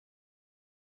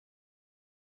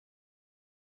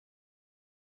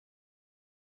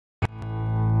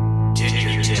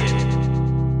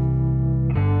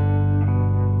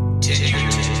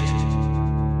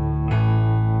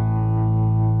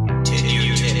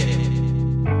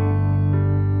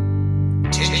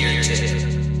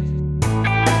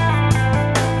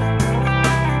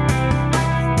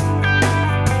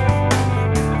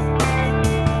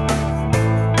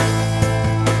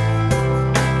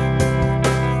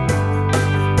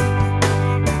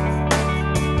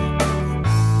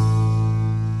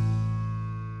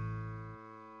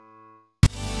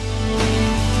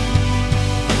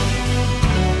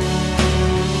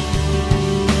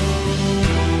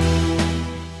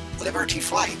Liberty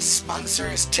Flight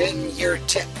sponsors 10-Year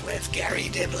Tip with Garry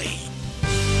Dibley.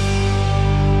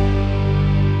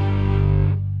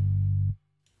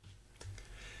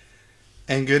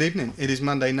 And good evening. It is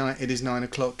Monday night, it is 9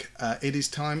 o'clock. It is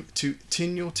time to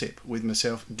tin your tip with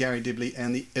myself, Garry Dibley,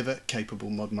 and the ever-capable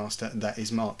modmaster, that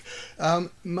is Mark.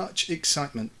 Much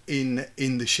excitement in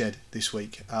the shed this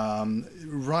week.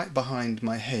 Right behind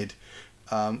my head,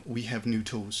 we have new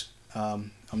tools.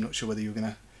 I'm not sure whether you're going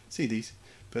to see these,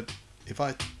 but if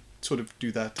I sort of do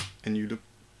that and you look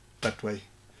that way,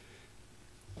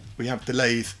 we have the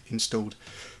lathe installed.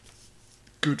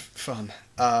 Good fun.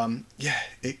 Yeah,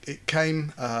 it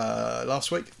came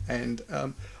last week, and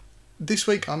this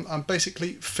week I'm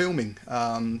basically filming,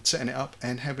 setting it up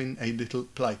and having a little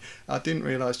play. I didn't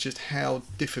realise just how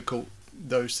difficult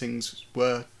those things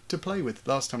were to play with.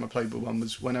 Last time I played with one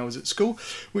was when I was at school,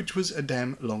 which was a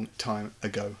damn long time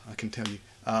ago, I can tell you,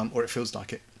 or it feels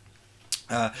like it.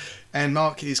 And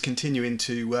Mark is continuing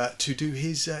to do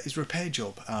his repair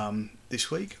job this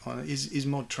week on his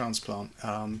mod transplant,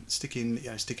 sticking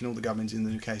all the gubbins in the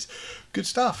new case. Good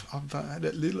stuff. I've had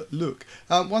a little look.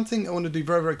 One thing I want to do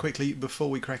very, very quickly before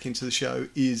we crack into the show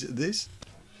is this.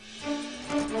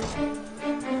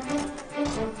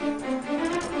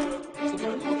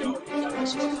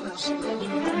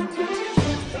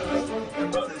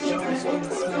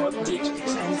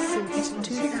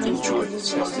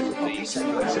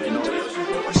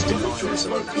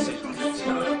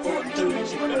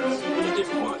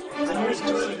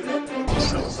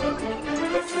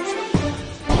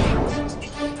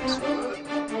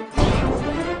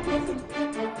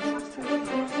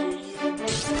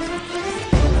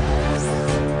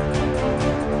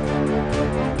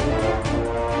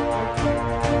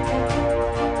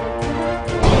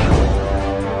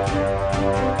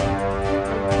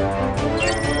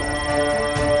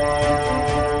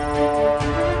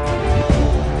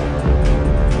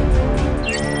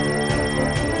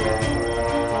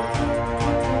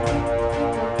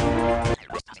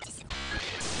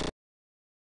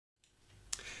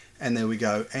 And there we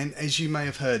go. And as you may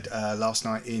have heard last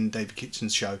night in David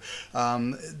Kitchen's show,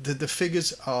 the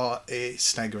figures are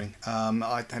staggering.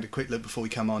 I had a quick look before we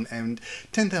come on, and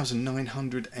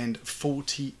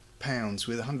 £10,940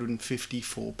 with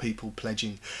 154 people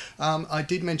pledging. I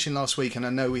did mention last week, and I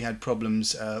know we had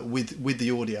problems with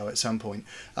the audio at some point,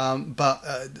 but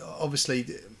obviously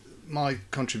my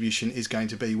contribution is going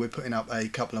to be, we're putting up a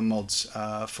couple of mods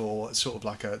for sort of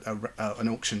like an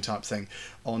auction type thing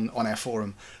on our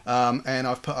forum, and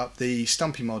I've put up the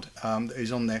Stumpy mod that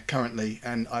is on there currently,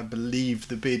 and I believe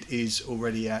the bid is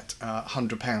already at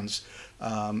 £100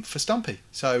 for Stumpy.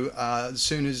 So as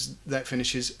soon as that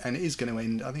finishes, and it is going to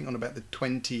end I think on about the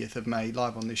 20th of May,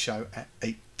 live on this show at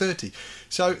 8:30.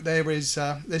 So there's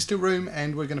still room,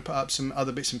 and we're going to put up some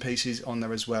other bits and pieces on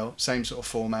there as well, same sort of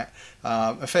format.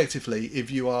 Effectively,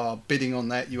 if you are bidding on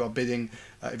that, you are bidding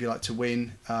if you like to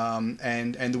win,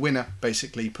 and the winner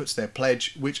basically puts their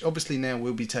pledge, which obviously now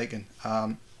will be taken.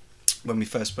 When we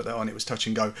first put that on, it was touch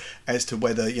and go as to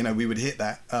whether we would hit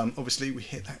that. Obviously we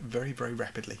hit that very, very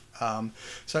rapidly,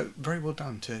 so very well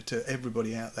done to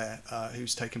everybody out there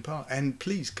who's taken part, and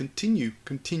please continue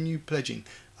pledging,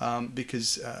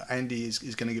 because Andy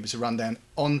is going to give us a rundown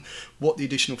on what the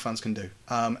additional funds can do,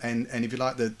 and if you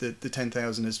like, the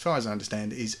 10,000, as far as I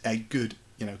understand, is a good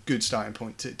starting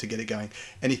point to get it going.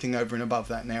 Anything over and above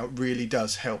that now really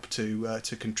does help to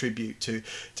contribute to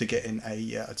getting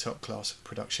a top class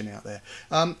production out there.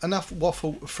 Enough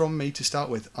waffle from me to start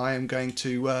with. I'm going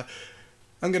to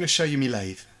show you my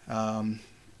lathe. I'll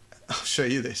show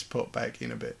you this pot back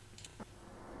in a bit.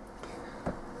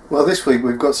 Well, this week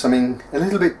we've got something a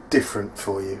little bit different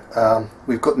for you.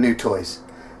 We've got new toys.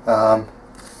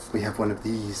 We have one of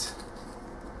these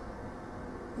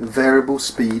variable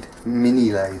speed mini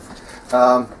lathe,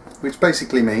 which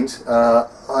basically means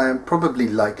I am probably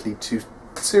likely to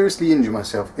seriously injure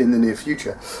myself in the near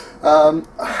future. I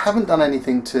haven't done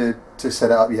anything to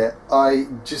set it up yet. I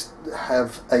just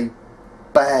have a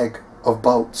bag of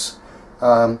bolts.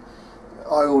 I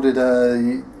ordered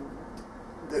a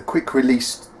quick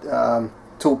release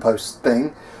tool post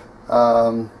thing,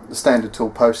 the standard tool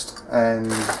post, and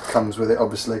comes with it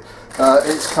obviously.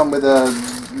 It's come with a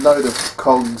load of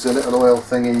cogs, a little oil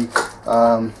thingy.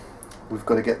 We've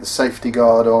got to get the safety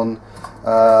guard on.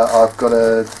 I've got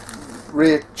a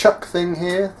rear chuck thing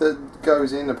here that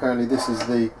goes in. Apparently this is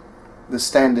the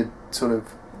standard sort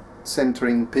of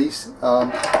centering piece,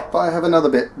 but I have another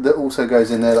bit that also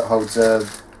goes in there that holds a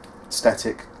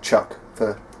static chuck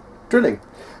for drilling.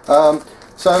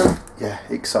 So yeah,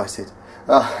 excited.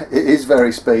 It is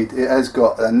very speed. It has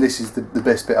got, and this is the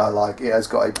best bit I like, it has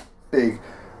got a big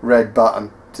red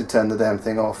button to turn the damn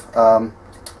thing off.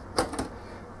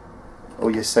 All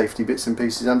your safety bits and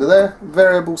pieces under there.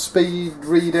 Variable speed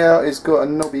readout, it's got a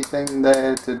knobby thing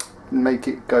there to make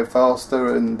it go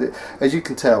faster, and as you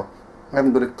can tell, I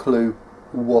haven't got a clue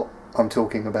what I'm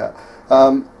talking about.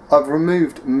 I've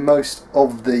removed most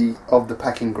of the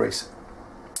packing grease.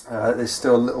 There's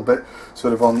still a little bit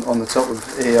sort of on the top of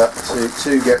here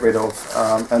to get rid of,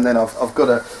 and then I've got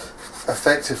to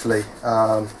effectively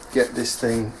get this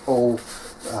thing all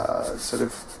sort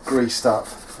of greased up.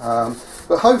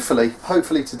 But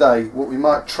hopefully today what we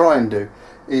might try and do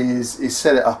is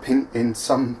set it up in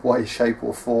some way, shape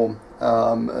or form,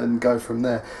 and go from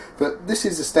there. But this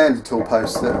is a standard tool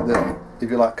post that if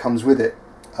you like comes with it,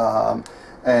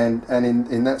 and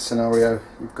in that scenario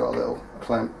you've got a little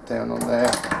clamp down on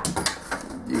there.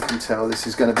 You can tell this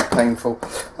is going to be painful.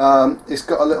 It's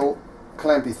got a little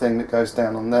clampy thing that goes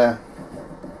down on there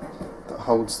that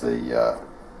holds the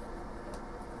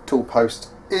tool post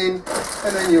in,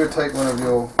 and then you would take one of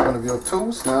your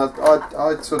tools. Now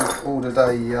I'd sort of ordered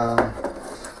a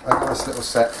nice little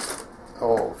set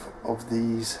of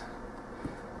these,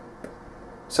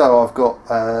 so I've got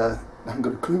I haven't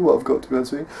got a clue what I've got, to be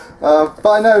honest with you, but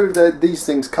I know that these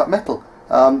things cut metal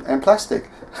and plastic.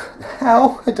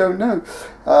 How? I don't know,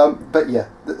 but yeah,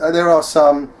 there are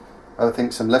some, I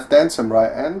think, some left hand, some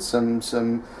right hand, some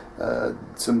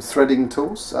threading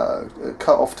tools, a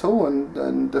cut-off tool,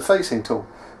 and a facing tool.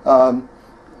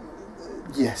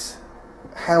 Yes,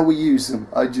 how we use them,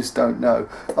 I just don't know.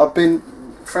 I've been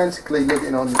frantically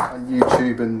looking on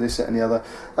YouTube and this, that and the other.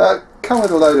 Come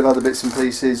with a load of other bits and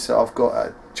pieces. I've got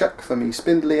a chuck for me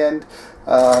spindly end.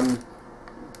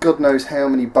 God knows how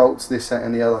many bolts, this, that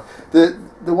and the other.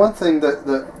 The one thing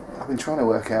that I've been trying to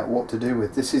work out what to do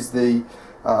with, this is the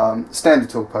standard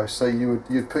tool post. So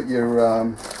you'd put your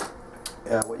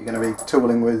what you're going to be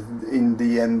tooling with in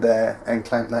the end there and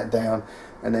clamp that down,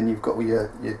 and then you've got all your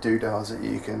doodahs that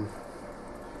you can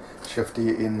shufty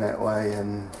it in that way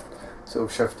and sort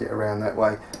of shufty it around that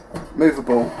way.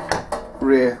 Movable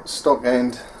rear stock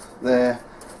end there,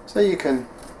 so you can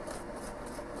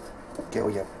get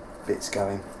all your bits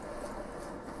going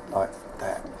like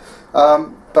that.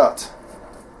 But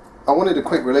I wanted a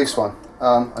quick release one.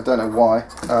 I don't know why,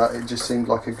 it just seemed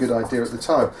like a good idea at the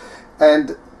time.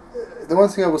 And the one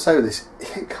thing I will say with this,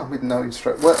 it comes with no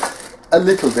instruction. Well, a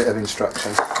little bit of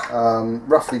instruction,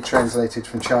 roughly translated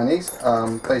from Chinese,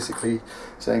 basically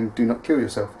saying do not kill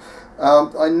yourself.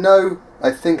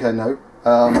 I think I know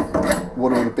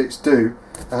what all the bits do,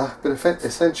 but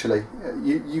essentially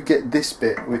you get this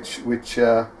bit, which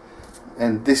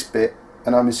and this bit,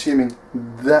 and I'm assuming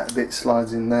that bit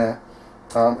slides in there,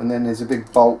 and then there's a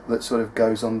big bolt that sort of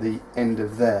goes on the end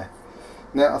of there.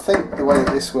 Now I think the way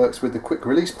that this works with the quick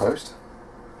release post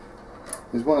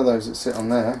is one of those that sit on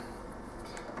there,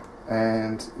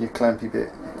 and your clampy bit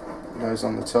goes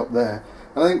on the top there.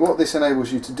 And I think what this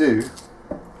enables you to do,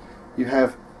 you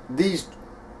have these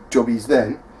jobbies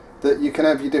then that you can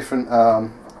have your different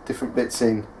bits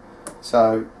in.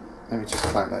 So let me just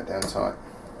clamp that down tight.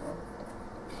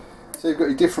 So you've got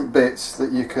your different bits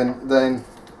that you can then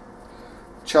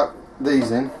chuck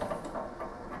these in.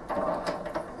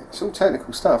 It's all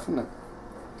technical stuff, isn't it?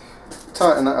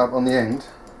 Tighten that up on the end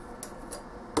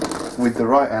with the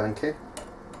right Allen key,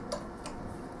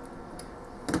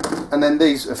 and then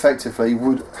these effectively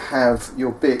would have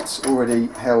your bits already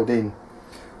held in,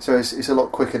 so it's a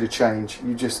lot quicker to change.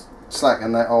 You just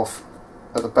slacken that off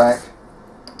at the back,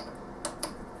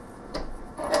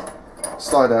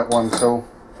 slide out one tool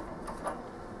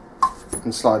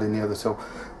and slide in the other tool.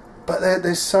 But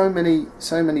there's so many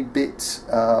bits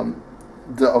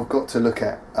that I've got to look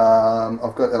at.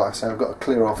 I've got, like I say, I've got to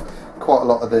clear off quite a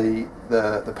lot of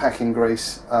the packing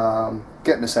grease,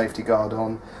 getting the safety guard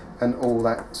on, and all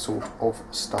that sort of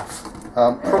stuff.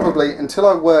 Probably until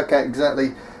I work out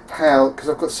exactly how, because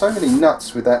I've got so many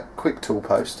nuts with that quick tool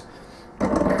post,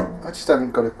 I just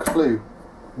haven't got a clue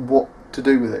what to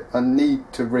do with it. I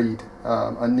need to read,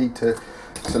 I need to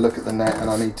look at the net, and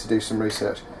I need to do some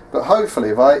research. But hopefully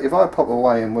if I pop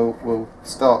away and we'll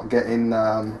start getting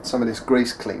some of this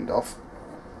grease cleaned off,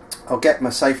 I'll get my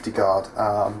safety guard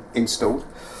installed,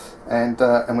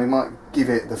 and we might give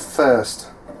it the first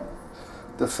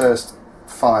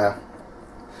fire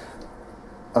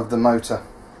of the motor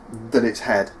that it's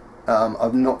had.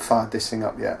 I've not fired this thing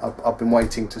up yet. I've been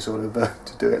waiting to sort of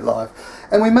to do it live,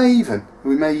 and we may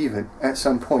even at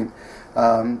some point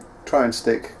try and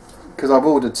stick, because I've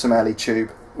ordered some alley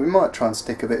tube. We might try and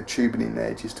stick a bit of tubing in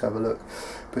there just to have a look.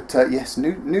 But yes,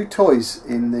 new toys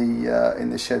in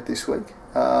the shed this week.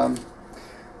 We're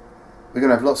going to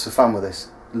have lots of fun with this,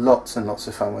 lots and lots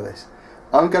of fun with this.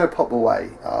 I'm going to pop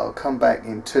away. I'll come back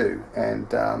in 2,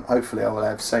 and hopefully I will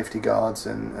have safety guards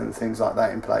and things like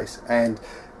that in place, and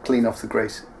clean off the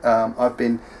grease. I've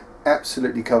been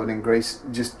absolutely covered in grease,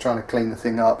 just trying to clean the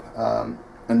thing up,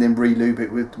 and then re-lube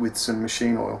it with some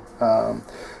machine oil.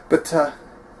 But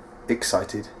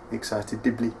excited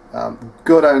dibbly.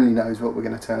 God only knows what we're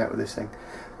going to turn out with this thing.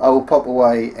 I will pop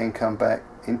away and come back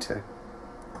in 2.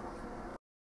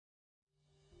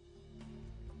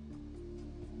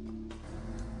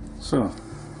 So,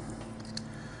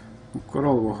 we've got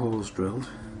all the holes drilled,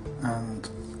 and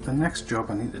the next job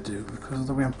I need to do, because of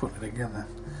the way I'm putting it together,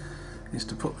 is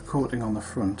to put the coating on the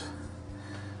front,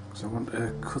 because I want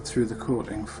to cut through the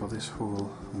coating for this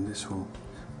hole and this hole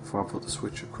before I put the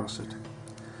switch across it,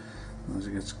 as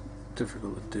it gets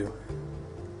difficult to do.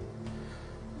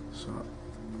 So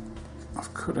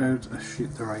I've cut out a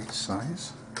sheet the right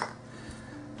size,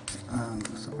 and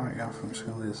with the back half I'm just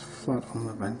going to lay this flat on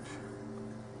the bench.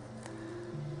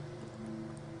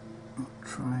 I'll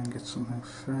try and get something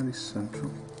fairly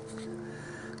central,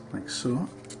 like so,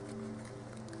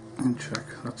 and check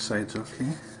that side's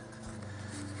okay,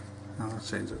 and that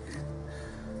side's okay.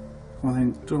 Well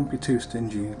then, don't be too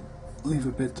stingy, leave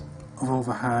a bit of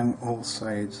overhang all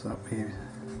sides, that way you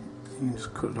can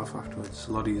just cut it off afterwards. It's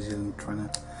a lot easier than trying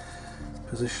to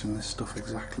position this stuff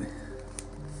exactly.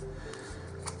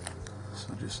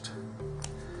 So just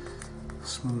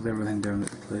smooth everything down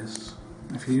into place.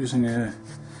 If you're using a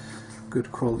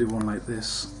good quality one like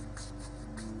this,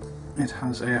 it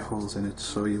has air holes in it,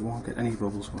 so you won't get any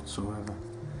bubbles whatsoever.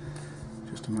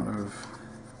 Just a matter of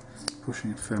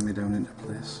pushing it firmly down into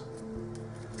place.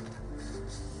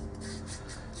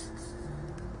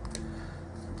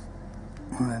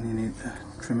 And then you need to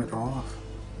trim it all off.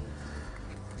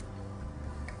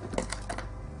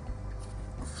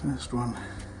 First one,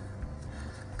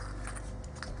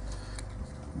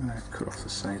 I'm going to cut off the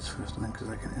sides first, I think, because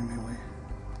they get in my way.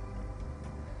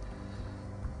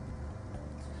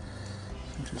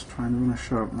 So just try and run a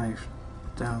sharp knife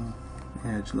down the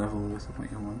edge level with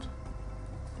what you want.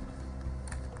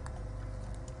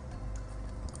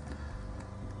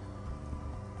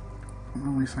 I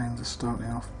normally find the starting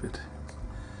off bit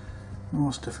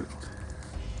most difficult.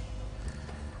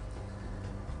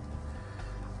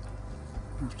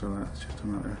 After that, it's just a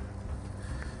matter of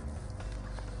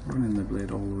running the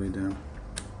blade all the way down.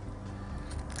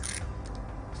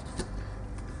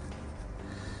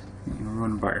 You can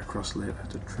run back across later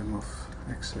to trim off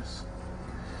excess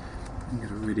and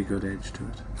get a really good edge to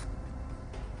it.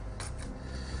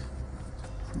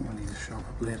 I think I need a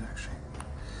sharper blade actually.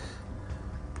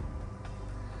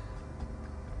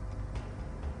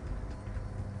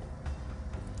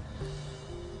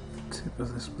 The tip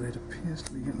of this blade appears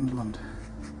to be getting blunt.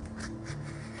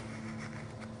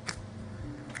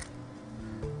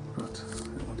 But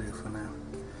it will do for now.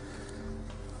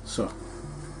 So,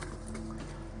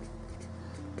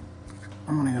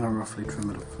 I'm only going to roughly trim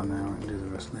it up for now and do the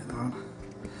rest later on.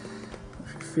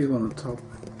 If you feel on the top,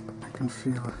 I can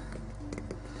feel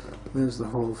there's the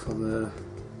hole for the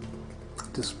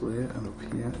display, and up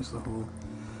here is the hole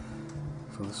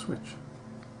for the switch.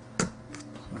 So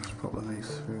let's pop the knife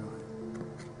through.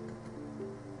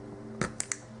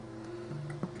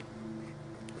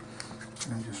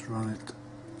 And just run it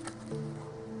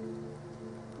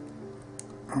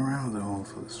around the hole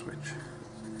for the switch.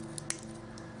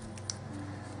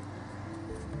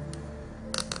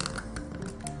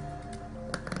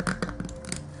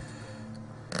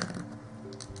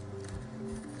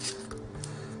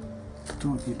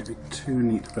 Don't need to be too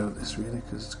neat about this really,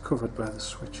 because it's covered by the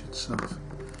switch itself.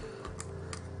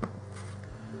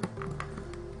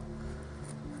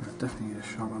 I definitely need a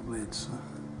sharper blade, so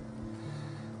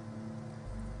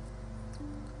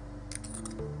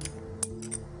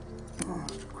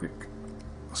just a quick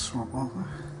swap over.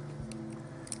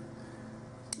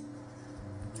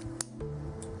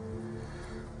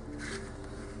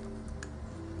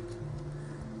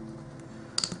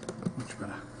 Much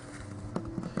better.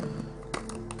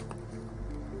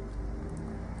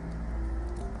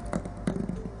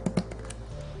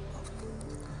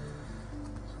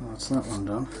 So that's that one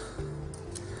done.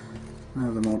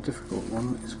 Now the more difficult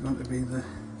one is going to be the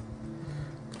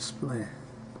display.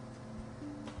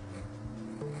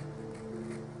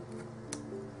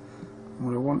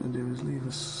 What I want to do is leave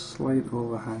a slight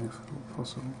overhang if at all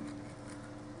possible.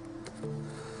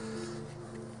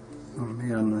 I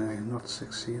may not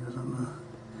succeed, I don't know.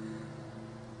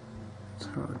 It's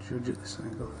hard to judge at this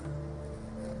angle.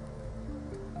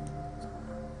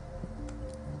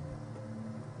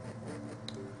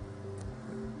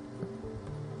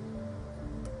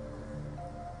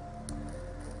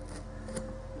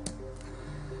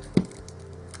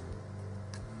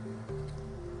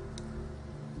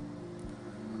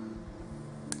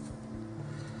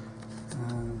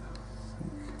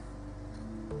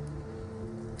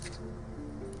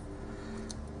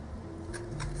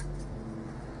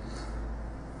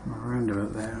 Around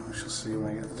about there, we shall see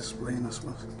when I get the display in, I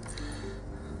suppose.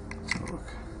 Let's have a look.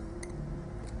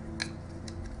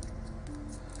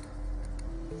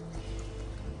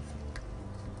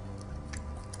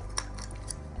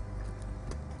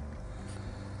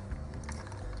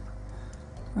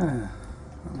 That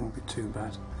won't be too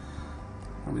bad.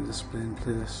 I'll be displaying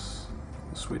place,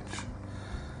 the switch.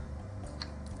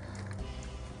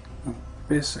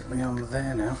 Basically on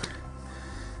there now,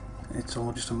 it's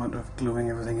all just a matter of gluing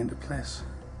everything into place.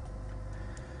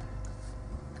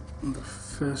 And the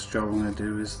first job I'm going to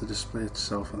do is the display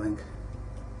itself, I think,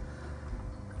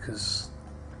 because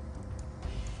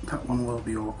that one will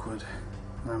be awkward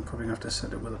and I'm probably going to have to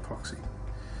set it with epoxy.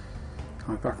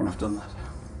 I'll be back when I've done that.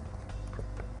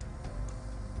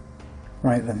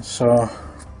 Right then, so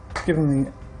giving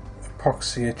the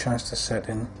epoxy a chance to set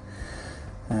in,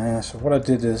 so what I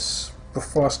did is,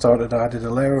 before I started, I added a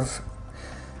layer of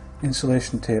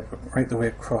insulation tape right the way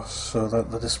across so that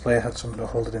the display had something to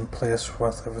hold it in place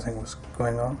while everything was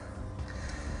going on.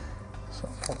 So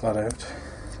I'll pop that out,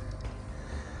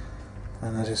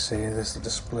 and as you see, there's the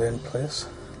display in place,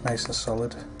 nice and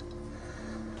solid.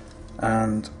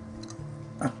 And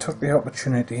I took the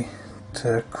opportunity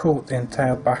to coat the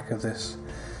entire back of this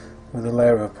with a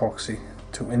layer of epoxy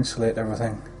to insulate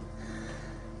everything,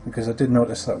 because I did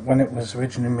notice that when it was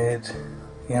originally made,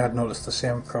 I had noticed the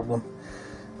same problem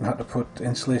and had to put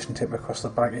insulation tape across the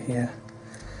back of here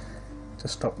to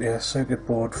stop the circuit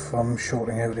board from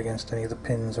shorting out against any of the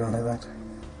pins or anything like that.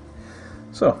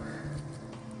 So,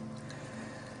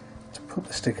 to put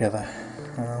this together,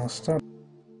 I'll start.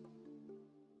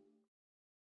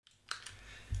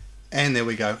 And there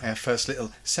we go, our first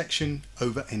little section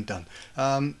over and done.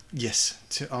 Yes,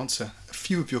 to answer a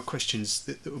few of your questions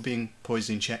that were being posed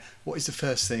in chat, what is the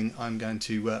first thing I'm going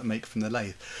to make from the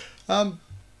lathe?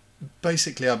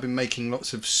 Basically, I've been making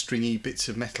lots of stringy bits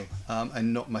of metal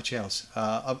and not much else.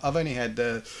 I've only had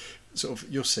sort of,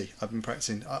 you'll see, I've been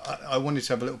practicing. I wanted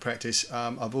to have a little practice.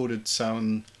 I've ordered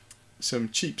some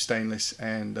cheap stainless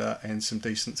and some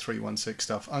decent 316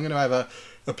 stuff. I'm going to have a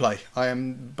play. I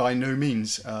am by no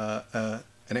means an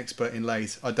expert in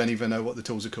lathe. I don't even know what the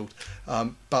tools are called,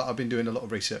 but I've been doing a lot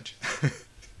of research.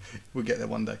 We'll get there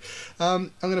one day.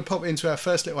 I'm going to pop into our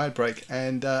first little ad break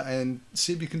and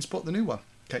see if you can spot the new one.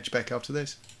 Catch you back after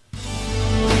this.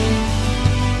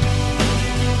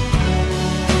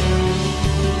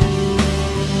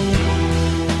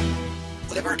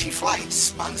 Liberty Flight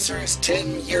sponsors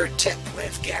 10-year tip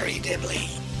with Garry Dibley.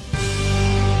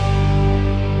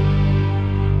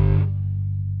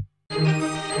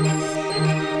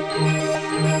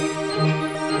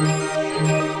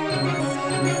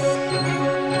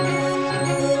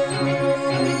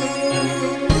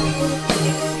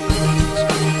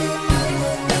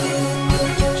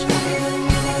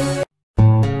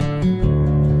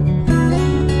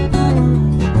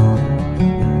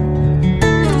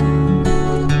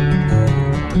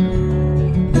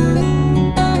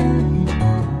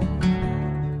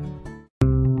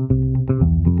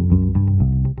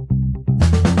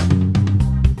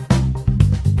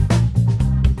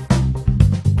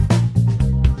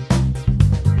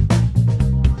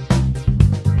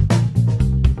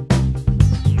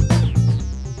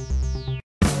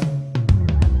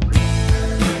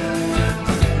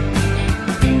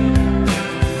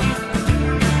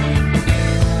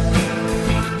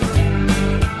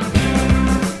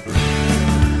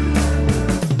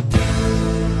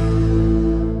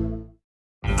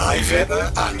 iViber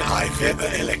and iViber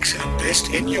Elixir,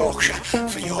 based in Yorkshire,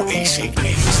 for your e-cig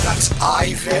needs. That's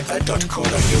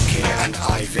iViber.co.uk and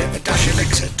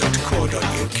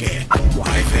iViber-elixir.co.uk.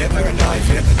 iViber and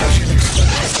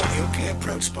iViber-elixir.co.uk,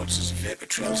 proud sponsors of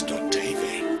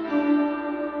ViberTrails.tv.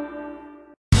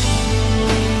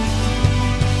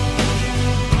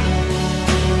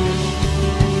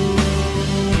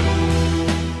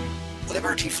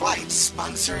 Liberty Flight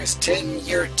sponsors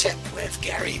 10-year tip with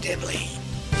Garry Dibley.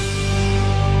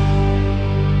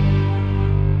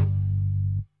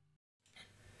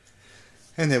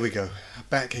 And there we go,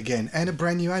 back again, and a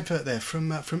brand new advert there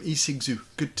from e-cigs.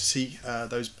 Good to see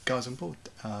those guys on board.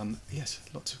 Yes,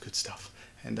 lots of good stuff,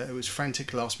 and it was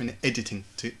frantic last-minute editing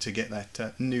to get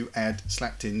that new ad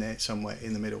slapped in there somewhere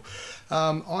in the middle.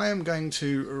 I am going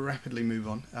to rapidly move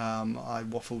on. I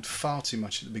waffled far too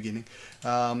much at the beginning.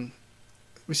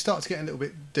 We start to get a little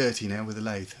bit dirty now with the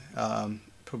lathe.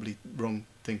 Probably wrong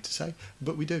thing to say,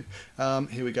 but we do.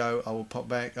 Here we go. I will pop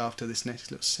back after this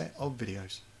next little set of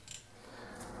videos.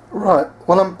 Right,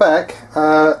 well, I'm back.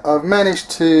 I've managed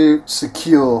to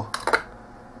secure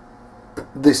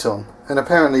this on, and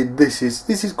apparently this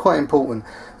is quite important.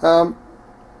 I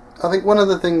I think one of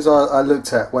the things I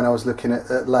looked at when I was looking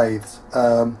at lathes,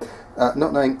 not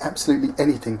knowing absolutely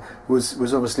anything,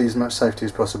 was obviously as much safety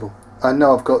as possible. I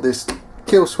know I've got this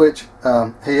kill switch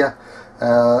here,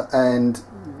 and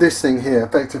this thing here,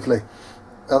 effectively,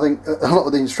 I think a lot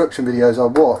of the instruction videos I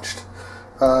watched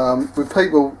with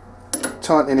people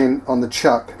tightening in on the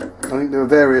chuck, I think there are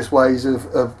various ways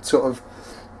of sort of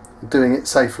doing it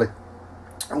safely.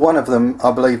 One of them,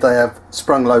 I believe, they have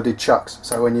sprung loaded chucks,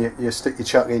 so when you stick your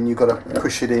chuck in, you've got to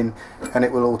push it in and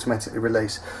it will automatically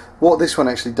release. What this one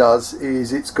actually does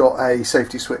is it's got a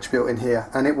safety switch built in here,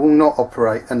 and it will not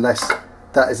operate unless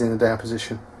that is in a down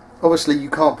position. Obviously you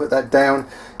can't put that down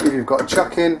if you've got a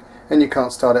chuck in and you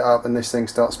can't start it up and this thing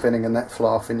starts spinning and that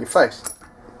fly off in your face.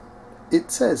 It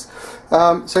says.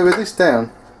 So with this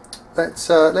down,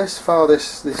 let's fire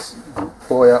this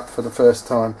boy up for the first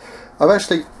time. I've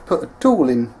actually put a tool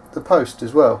in the post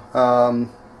as well.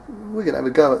 We're going to have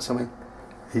a go at something,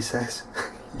 he says.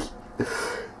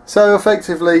 So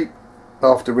effectively,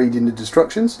 after reading the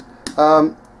instructions,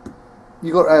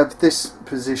 you've got to have this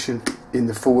position in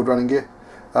the forward running gear.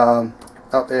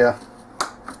 Up there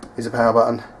is a power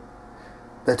button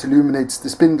that illuminates the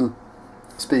spindle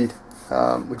speed,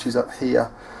 which is up here.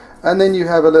 And then you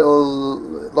have a little,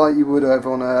 like you would have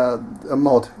on a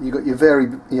mod, you've got your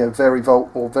very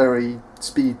volt or very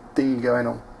speed thingy going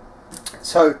on.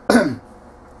 So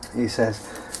he says,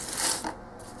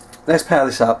 let's power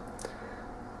this up.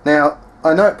 Now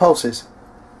I know it pulses,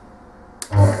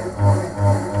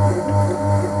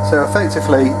 so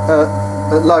effectively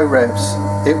at low revs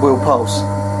it will pulse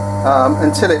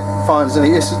until it finds any.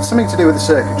 It's something to do with the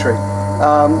circuitry,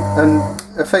 and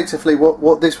effectively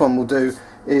what this one will do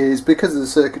is, because of the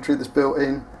circuitry that's built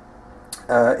in,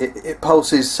 it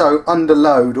pulses so under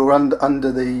load or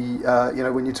under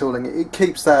the when you're tooling it, it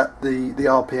keeps the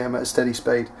RPM at a steady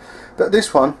speed. But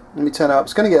this one, let me turn it up,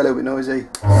 it's going to get a little bit noisy.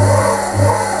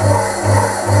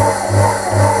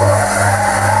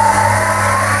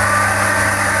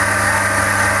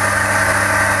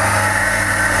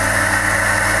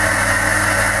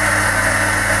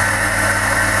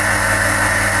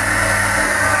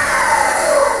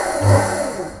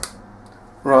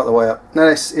 Right the way up. Now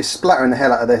it's splattering the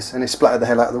hell out of this, and it's splattered the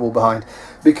hell out of the wall behind,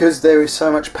 because there is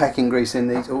so much packing grease in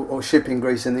these, or shipping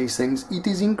grease in these things. It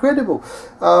is incredible.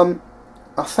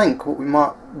 I think what we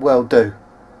might well do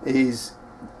is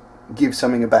give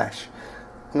something a bash.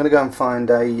 I'm going to go and find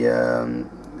a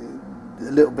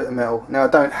little bit of metal. Now I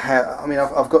don't have, I mean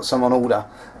I've got some on order.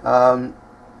 I've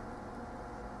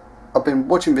been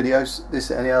watching videos, this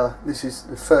and the other. This is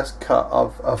the first cut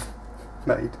I've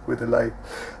made with a lathe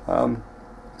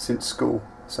since school,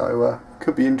 so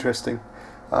could be interesting.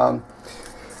 But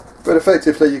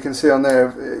effectively you can see on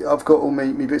there I've got all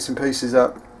my bits and pieces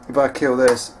up. If I kill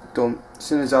this, done. As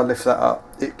soon as I lift that up,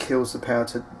 it kills the power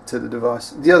to the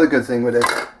device. The other good thing with it,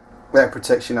 that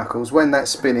protects your knuckles. When that's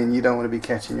spinning, you don't want to be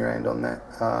catching your hand on that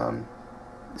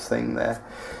thing there.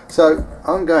 So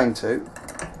I'm going to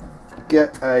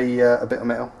get a bit of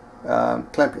metal,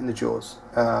 clamp it in the jaws.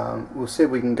 We'll see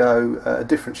if we can go a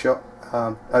different shot,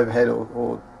 overhead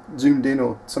or zoomed in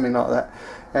or something like that,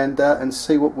 and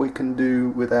see what we can do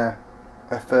with our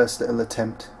first little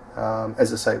attempt.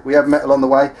 As I say, we have metal on the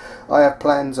way. I have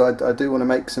plans. I do want to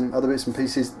make some other bits and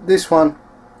pieces. This one,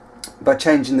 by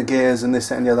changing the gears and this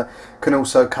that, and the other, can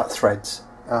also cut threads.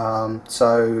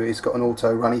 So it's got an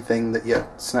auto runny thing that you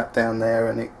snap down there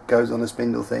and it goes on a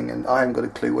spindle thing, and I haven't got a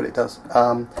clue what it does.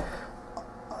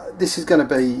 This is going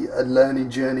to be a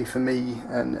learning journey for me,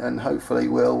 and hopefully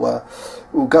we'll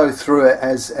go through it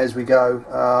as we go.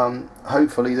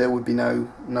 Hopefully there would be no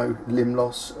limb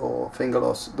loss or finger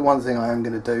loss. The one thing I am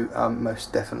going to do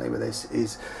most definitely with this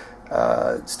is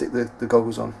stick the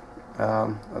goggles on.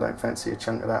 I don't fancy a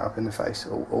chunk of that up in the face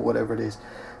or whatever it is.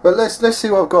 But let's see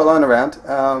what I've got lying around,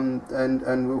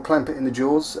 and we'll clamp it in the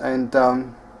jaws, and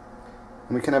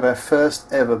we can have our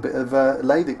first ever bit of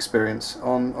lathe experience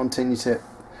on Tin Your Tip.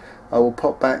 I will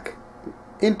pop back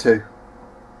into.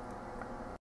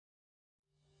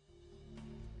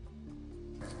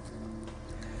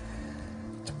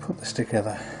 To put this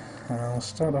together, I'll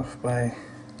start off by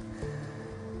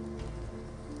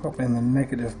popping the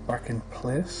negative back in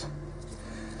place.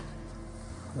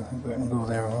 I think we can go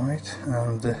there alright,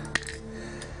 and the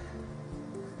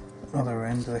other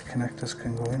end of the connectors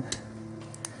can go in,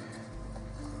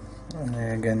 and they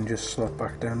again just slot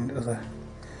back down into the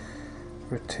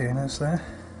retainers there.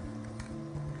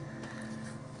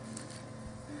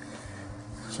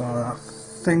 So I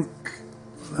think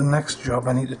the next job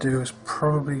I need to do is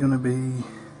probably going to be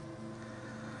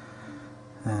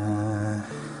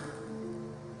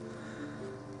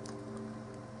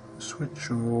switch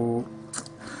So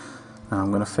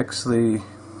I'm going to fix the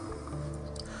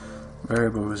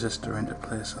variable resistor into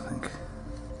place, I think,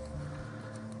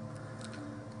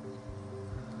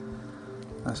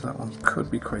 as that one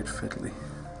could be quite fiddly.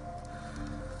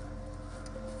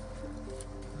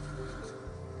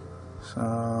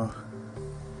 So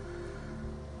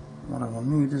what I will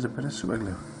need is a bit of super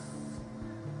glue.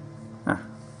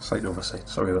 Slight oversight,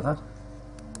 sorry about that.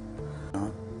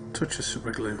 I'll touch of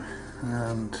super glue,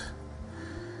 and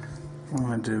what I'm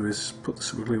going to do is put the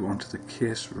super glue onto the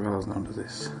case rather than onto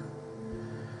this,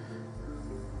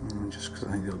 just because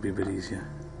I think it'll be a bit easier.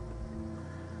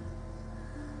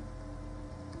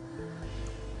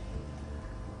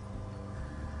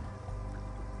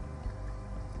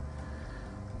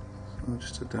 So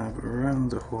just to dab it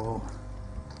around the hole,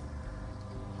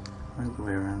 right the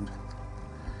way around.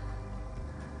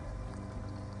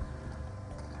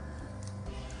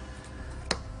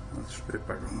 I'll spit it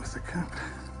back on with the cap.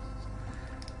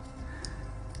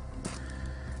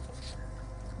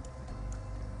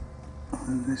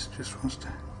 And this just wants to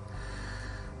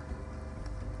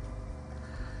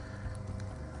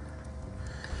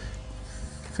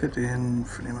fit in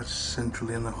pretty much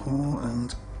centrally in the hole,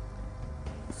 and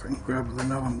if I can grab the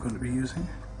knob I'm going to be using,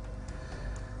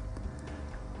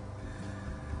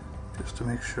 just to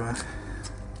make sure that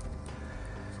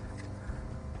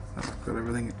I've got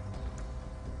everything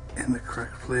in the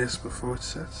correct place before it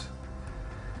sets.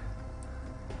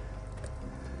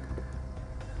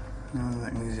 And I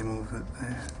can easily move it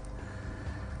there.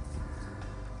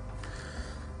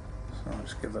 So I'll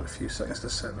just give that a few seconds to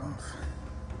set off.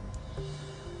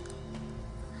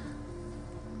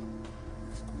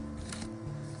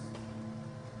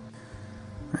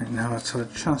 Right, now it's had a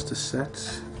chance to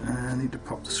set, and I need to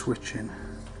pop the switch in.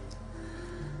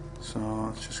 So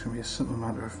it's just going to be a simple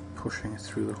matter of pushing it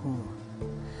through the hole.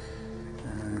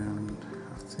 And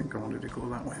I think I wanted to go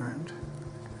that way around.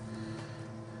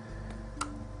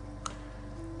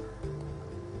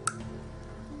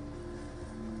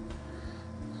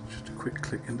 Just a quick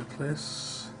click into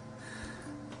place.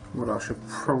 What I should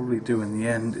probably do in the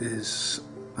end is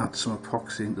add some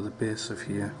epoxy into the base of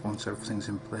here once everything's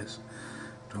in place,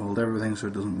 to hold everything so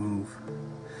it doesn't move,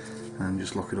 and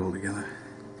just lock it all together.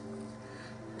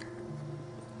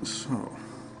 So,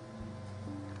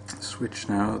 switch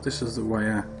now. This is the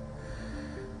wire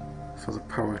for the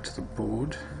power to the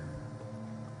board.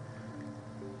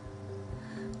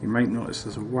 You might notice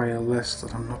there's a wire less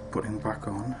that I'm not putting back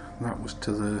on. That was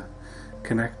to the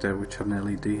connector, which had an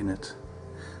LED in it.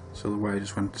 So the wire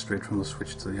just went straight from the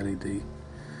switch to the LED.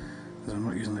 As I'm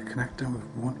not using the connector,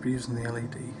 we won't be using the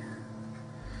LED.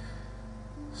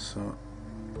 So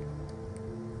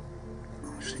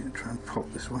I just need to try and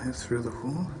pop this wire through the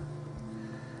hole.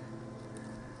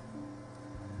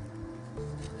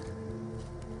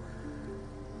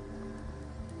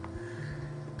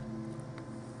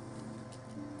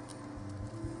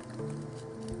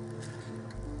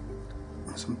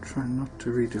 So I'm trying not to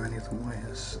redo any of the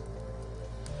wires.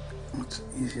 It's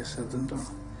easier said than done.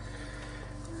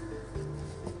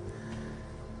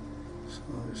 So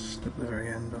I'll just snip the very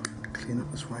end off and clean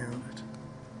up this wire a bit.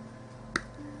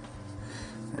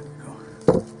 There we go.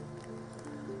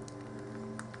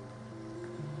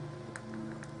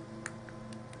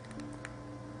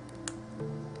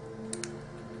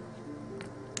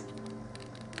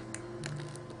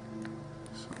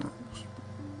 So let's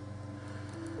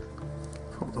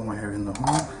pop the wire in the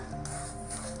hole.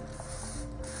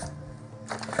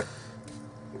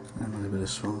 And with a bit of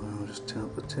solder, I'll just turn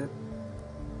up the tip.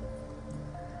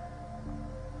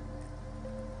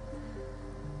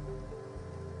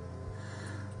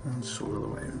 And solder the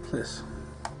wire in place.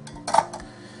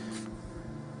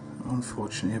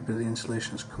 Unfortunately, a bit of the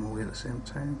insulation has come away at the same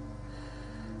time,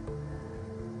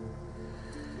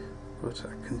 but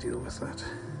I can deal with that.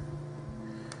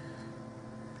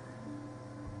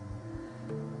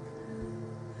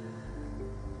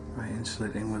 By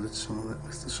insulating with it some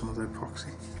of the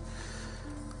epoxy.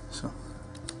 So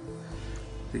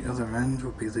the other end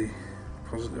will be the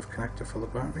positive connector for the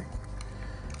battery,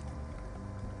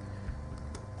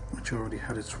 which already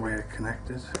had its wire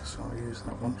connected, so I'll use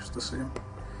that one just the same.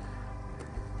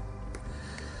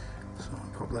 So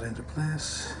I'll pop that into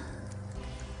place,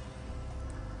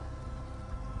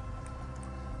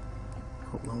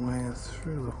 pop the wire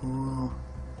through the hole,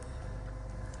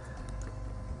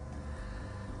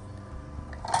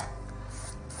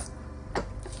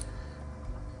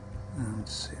 and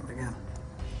same again.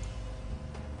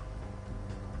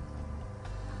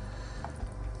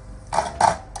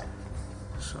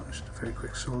 So just a very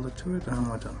quick solder to it, and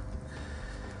we're done.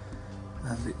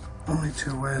 And the only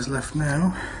two wires left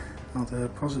now or the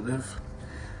positive,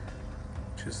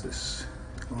 which is this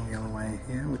little yellow wire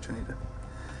here, which I need to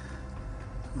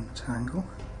untangle.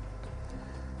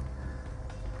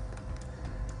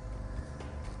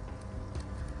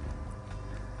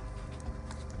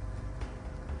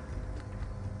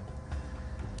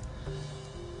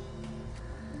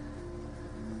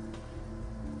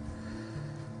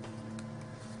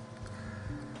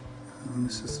 And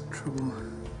this is the trouble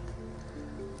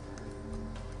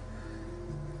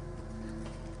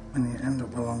when you end up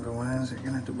with longer wires, you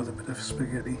can end up with a bit of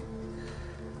spaghetti.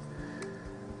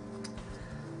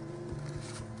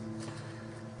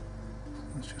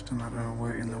 It's just a matter of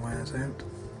working the wires out.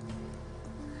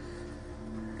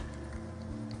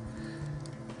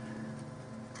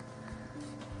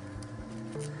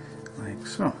 Like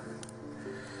so.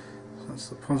 So that's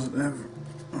the positive,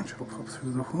 which will pop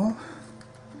through the hole.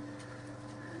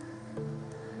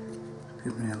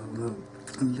 Give me a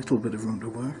little bit of room to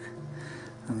work,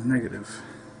 and the negative.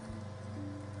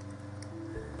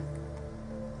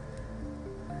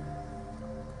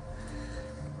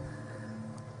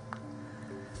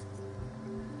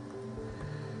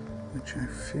 Which I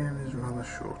fear is rather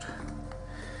short,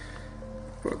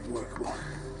 but workable.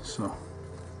 So.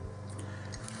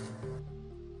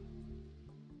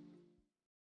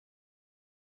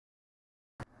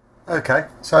 Okay,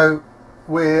 so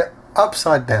we're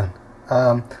upside down.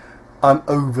 I'm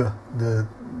over the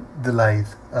lathe.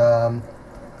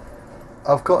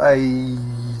 I've got a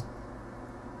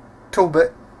tool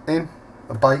bit in,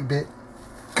 a bake bit.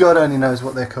 God only knows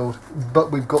what they're called, but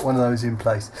we've got one of those in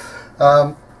place.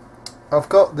 I've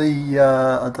got the,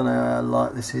 I don't know how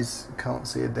light this is, can't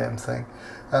see a damn thing.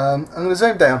 I'm going to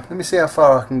zoom down, let me see how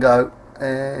far I can go,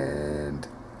 and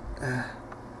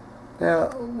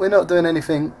now we're not doing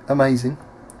anything amazing.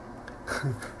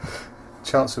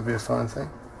 Chance would be a fine thing.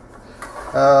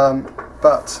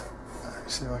 But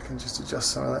let's see if I can just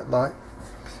adjust some of that light.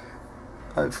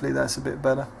 Hopefully that's a bit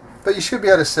better. But you should be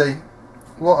able to see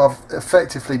what I've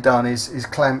effectively done is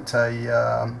clamped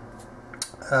the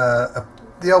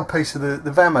old piece of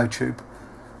the Vamo tube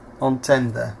on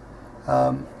 10 there,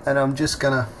 and I'm just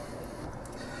gonna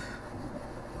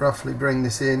roughly bring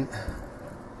this in.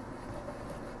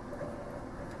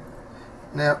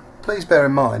 Now please bear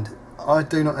in mind, I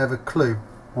do not have a clue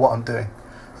what I'm doing.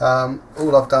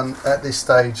 All I've done at this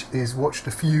stage is watched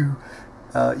a few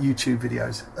YouTube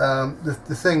videos.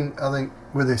 The thing I think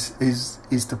with this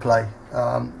is to play.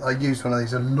 I used one of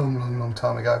these a long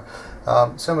time ago.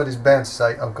 Somebody's bound to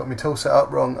say I've got my tool set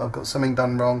up wrong, I've got something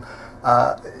done wrong.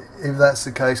 If that's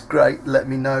the case, great, let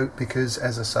me know, because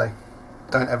as I say,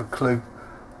 don't have a clue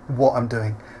what I'm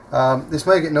doing. This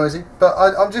may get noisy, but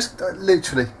I'm just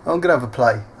literally, I'm going to have a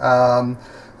play.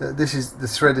 This is the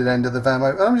threaded end of the Vamo,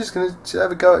 and I'm just going to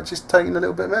have a go at just taking a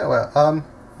little bit of metal out.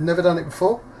 Never done it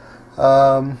before.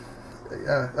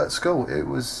 At school, it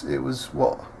was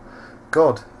what,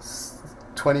 God,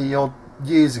 20 odd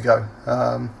years ago.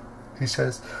 He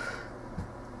says,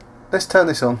 let's turn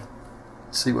this on,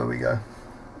 see where we go.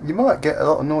 You might get a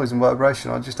lot of noise and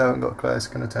vibration, I just haven't got a clue how it's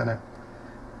going to turn out.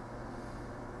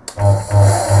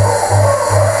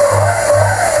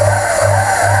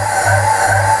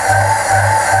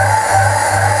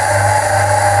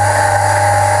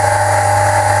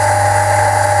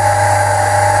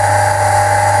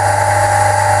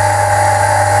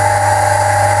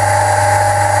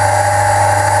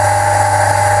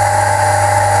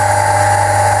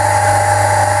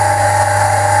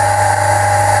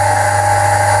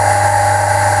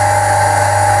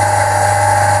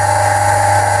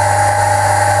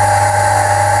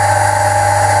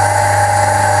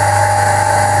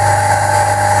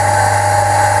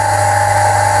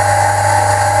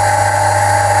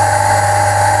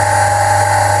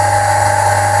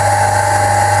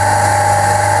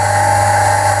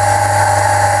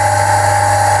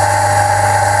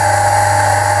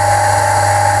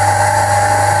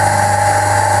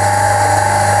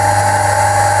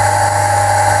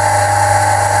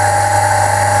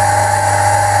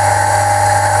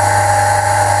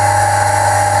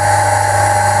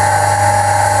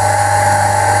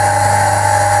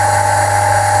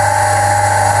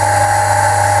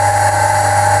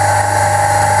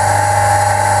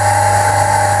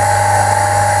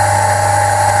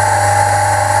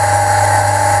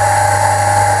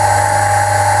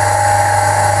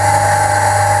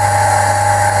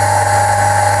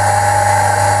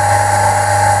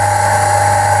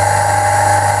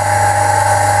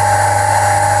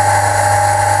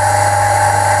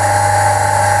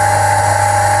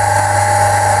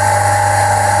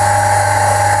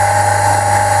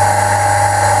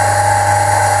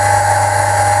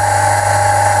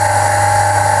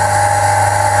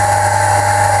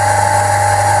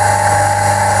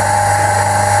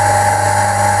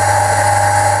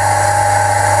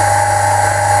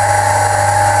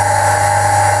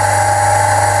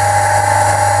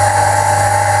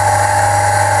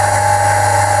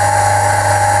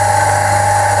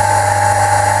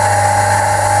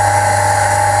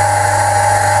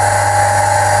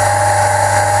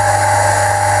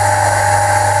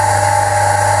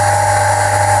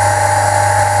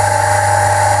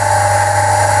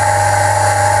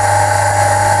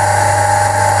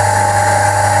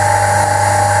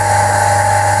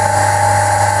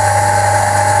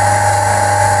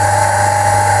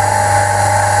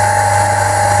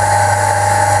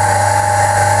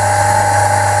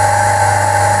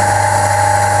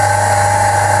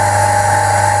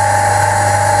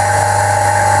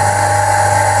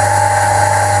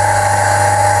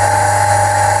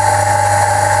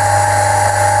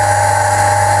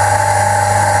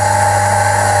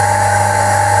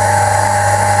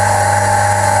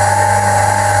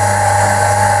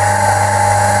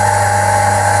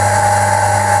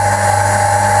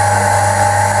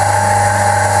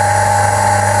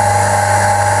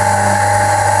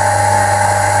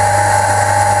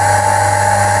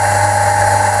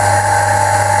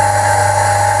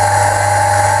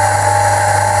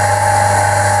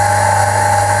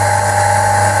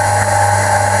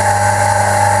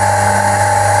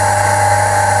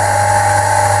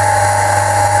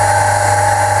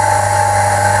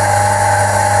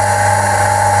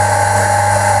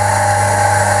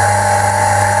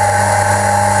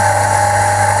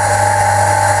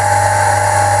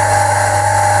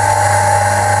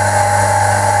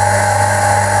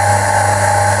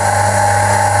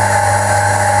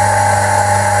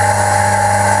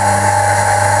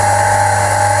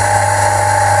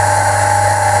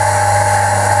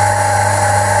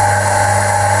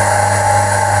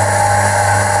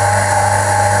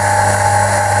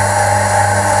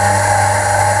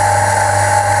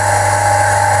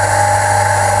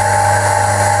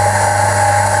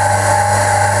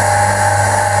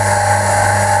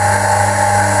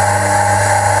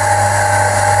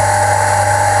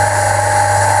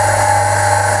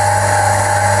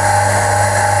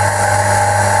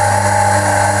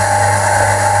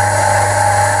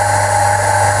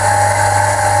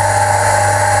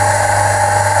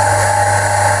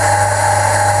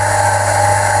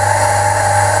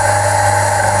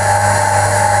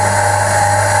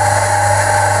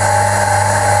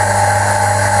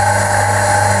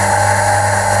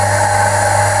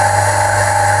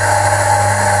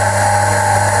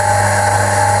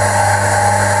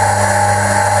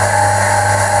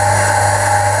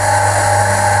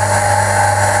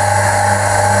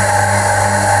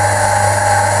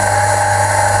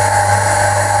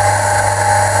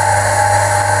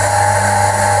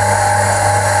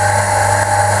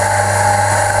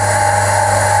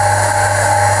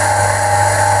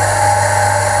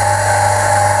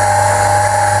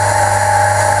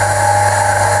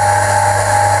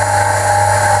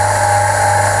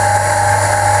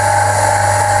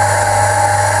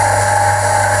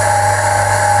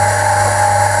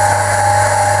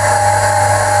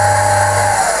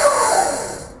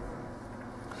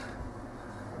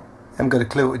 got a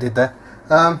clue what we did there.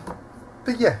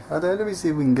 But yeah, I don't know, let me see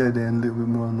if we can go down a little bit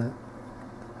more on that.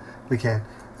 We can.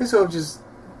 We sort of just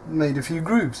made a few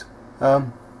grooves.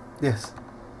 Yes.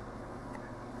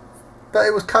 But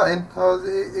it was cutting.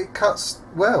 It cuts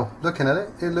well. Looking at it,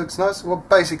 it looks nice. Well,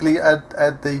 basically, add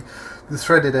the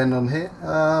threaded end on here.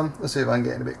 Let's see if I can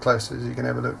get in a bit closer so you can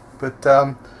have a look. But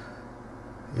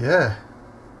yeah,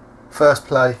 first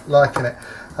play, liking it.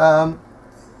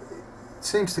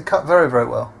 Seems to cut very, very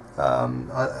well.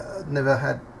 I never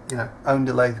had, owned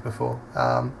a lathe before.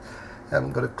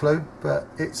 Haven't got a clue, but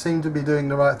it seemed to be doing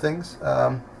the right things.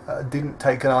 I didn't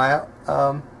take an eye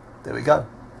out. There we go.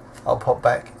 I'll pop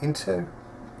back into.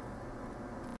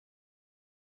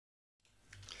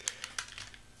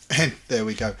 And there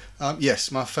we go.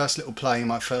 Yes, my first little play,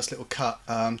 my first little cut.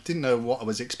 Didn't know what I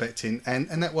was expecting,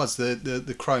 and that was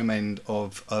the chrome end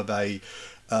of a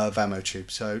Vamo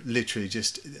tube. So literally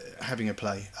just having a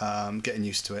play, getting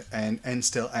used to it, and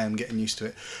still am getting used to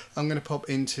it. I'm going to pop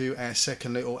into our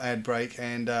second little ad break,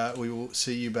 and we will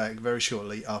see you back very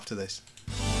shortly after this.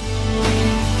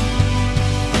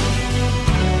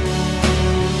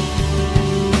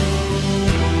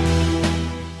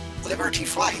 Liberty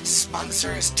Flight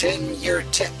sponsors 10-year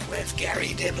tip with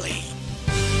Garry Dibley.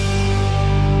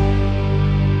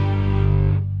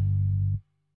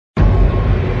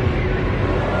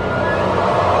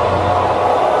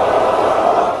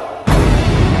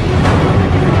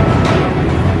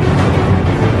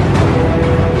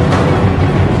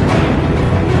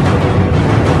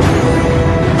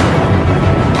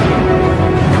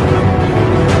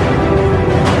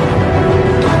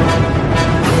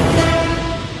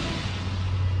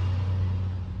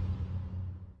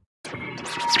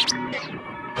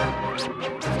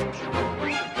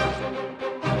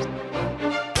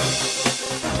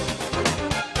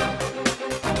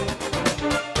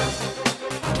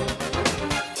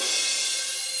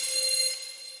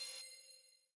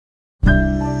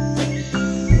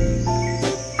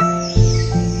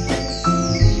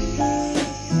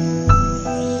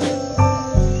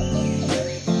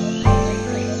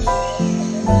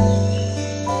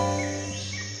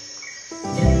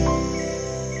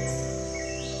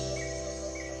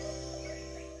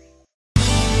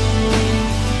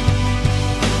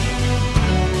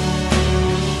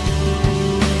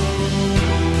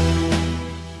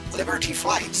 Liberty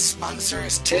Flight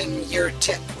sponsors 10-year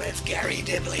tip with Garry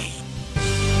Dibley.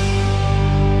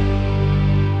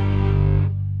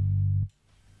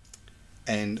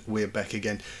 And we're back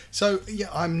again. So yeah,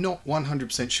 I'm not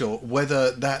 100% sure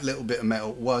whether that little bit of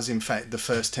metal was in fact the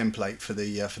first template for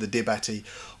the Dibati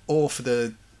or for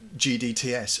the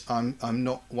GDTS. I'm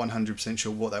not 100%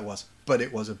 sure what that was, but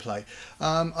it was a play.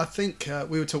 I think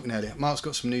we were talking earlier. Mark's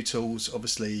got some new tools.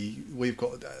 Obviously,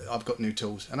 I've got new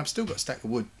tools, and I've still got a stack of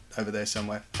wood over there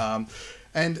somewhere.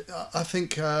 And I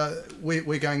think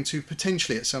we're going to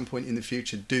potentially at some point in the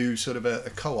future do sort of a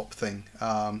co-op thing,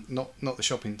 not the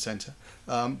shopping centre,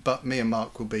 but me and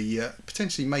Mark will be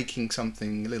potentially making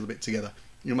something a little bit together.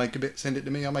 You'll make a bit, send it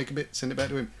to me, I'll make a bit, send it back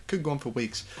to him. Could go on for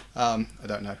weeks. I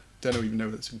don't know. Don't even know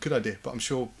if that's a good idea, but I'm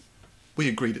sure we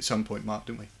agreed at some point, Mark,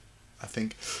 didn't we? I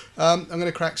think. I'm going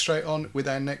to crack straight on with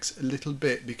our next little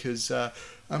bit because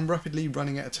I'm rapidly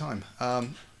running out of time.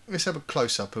 Let's have a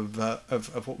close-up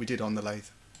of what we did on the lathe.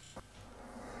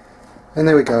 And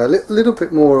there we go, a little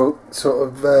bit more sort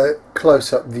of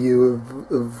close-up view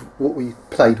of what we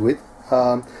played with.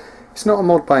 It's not a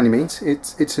mod by any means,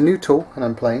 it's a new tool and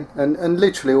I'm playing, and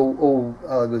literally all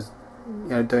I was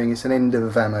doing is an end of a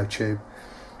Vamo tube.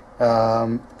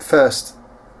 First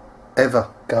ever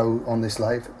go on this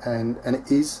lathe, and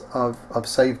it is. I've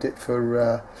saved it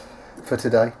for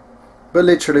today. But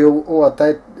literally all I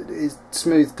did is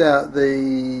smoothed out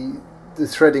the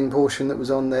threading portion that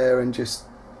was on there and just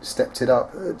stepped it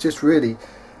up. Just really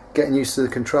getting used to the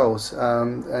controls.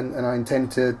 And I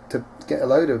intend to get a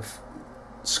load of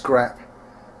scrap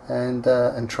and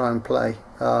try and play.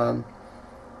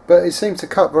 But it seems to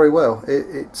cut very well.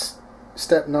 It's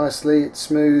stepped nicely. It's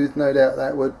smooth. No doubt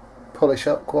that would polish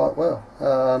up quite well.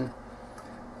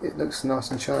 It looks nice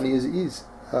and shiny as it is.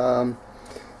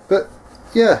 But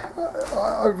yeah,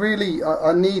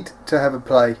 I need to have a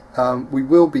play. We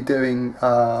will be doing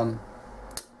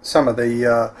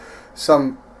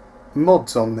some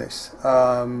mods on this.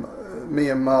 Me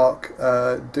and Mark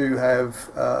do have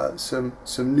some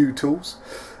new tools,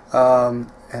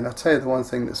 and I'll tell you the one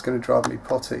thing that's going to drive me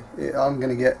potty. I'm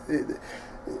going to get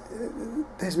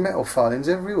there's metal filings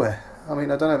everywhere. I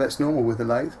mean, I don't know if that's normal with the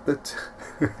lathe, but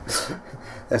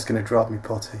that's going to drive me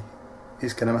potty.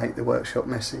 It's going to make the workshop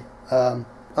messy. I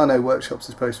know workshops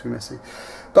are supposed to be messy,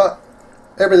 but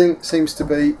everything seems to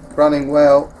be running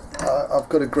well. I've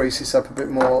got to grease this up a bit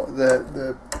more.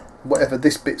 The whatever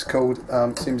this bit's called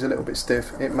seems a little bit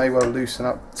stiff. It may well loosen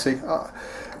up. See,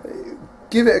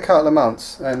 give it a couple of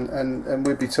months and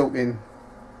we'll be talking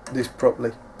this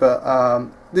properly. But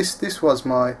this was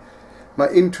my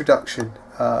introduction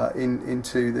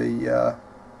into the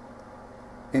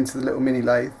little mini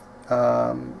lathe.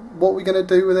 What we're going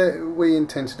to do with it, we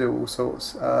intend to do all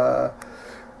sorts.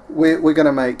 We're going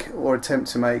to make, or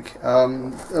attempt to make,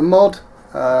 a mod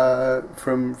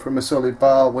from a solid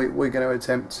bar. We're going to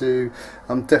attempt to.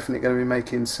 I'm definitely going to be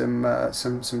making some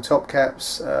top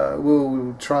caps.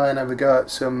 We'll try and have a go at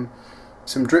some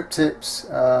drip tips,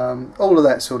 all of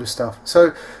that sort of stuff.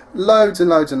 So loads and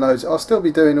loads and loads. I'll still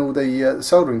be doing all the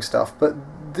soldering stuff, but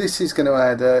this is going to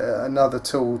add another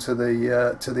tool to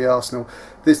the arsenal.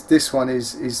 This one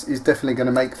is definitely going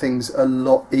to make things a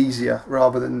lot easier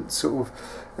rather than sort of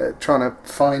trying to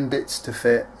find bits to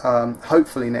fit.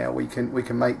 Hopefully now we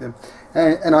can make them,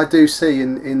 and I do see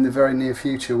in the very near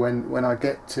future when I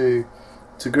get to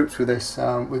grips with this,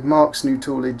 with Mark's new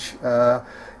toolage,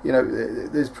 you know,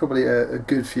 there's probably a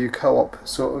good few co-op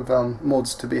sort of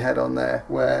mods to be had on there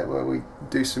where we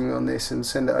do something on this and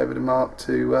send it over to Mark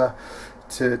to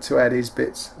add his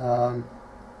bits.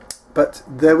 But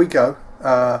there we go.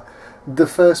 The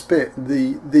first bit,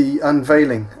 the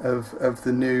unveiling of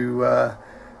the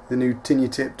new tinny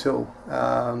tip tool.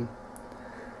 There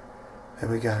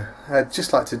we go. I'd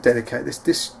just like to dedicate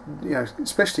this, you know,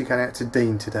 especially going out to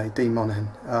Dean today, Dean Monaghan,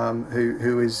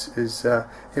 who is him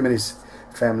and his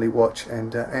family watch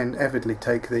and avidly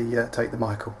take the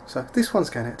Michael. So this one's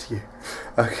going out to you.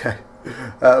 Okay,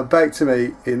 back to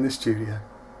me in the studio.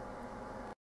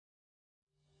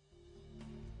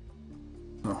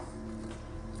 So,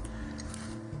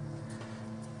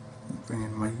 bring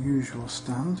in my usual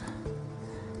stand,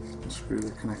 and screw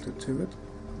the connector to it.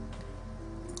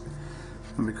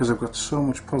 And because I've got so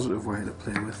much positive wire to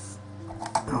play with,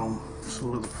 I'll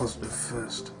solder the positive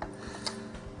first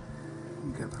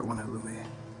and get that one out of the way.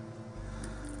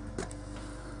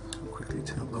 So quickly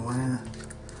tin up the wire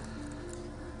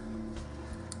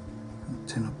and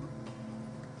tin up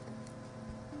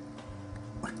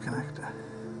my connector.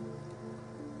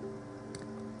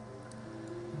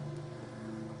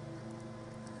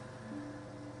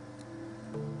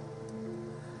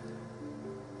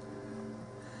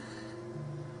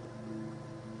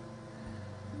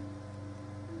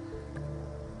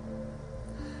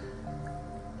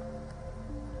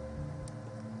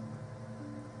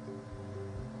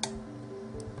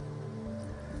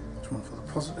 One for the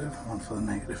positive, one for the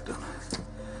negative done.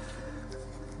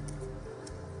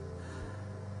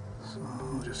 So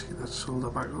I'll just get that solder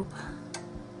back up.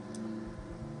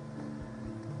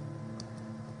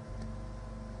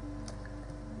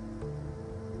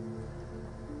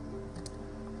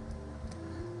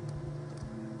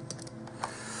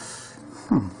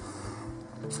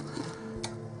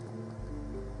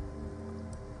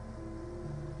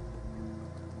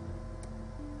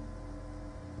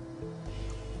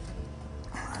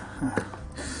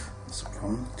 That's the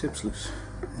problem, the tip's loose.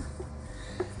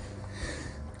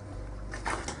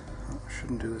 I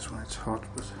shouldn't do this when it's hot,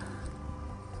 but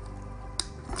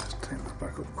I'll just tighten that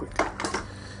back up quickly.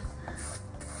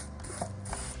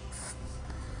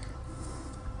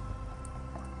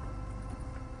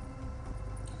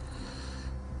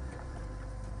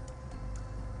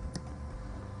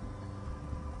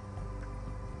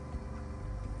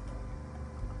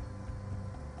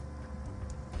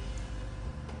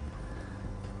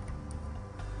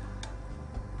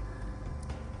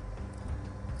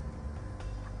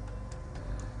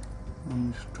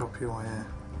 And just drop your wire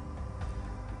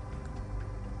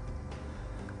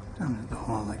down into the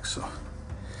hole like so.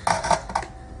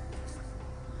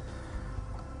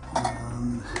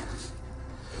 And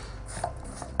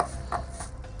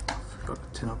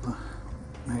forgot to tin up the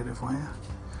negative wire.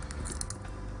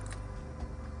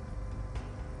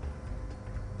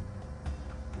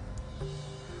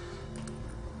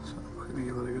 So quickly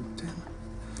give it a good tin.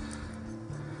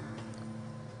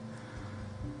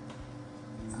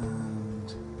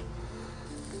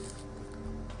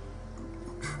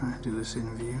 Try to do this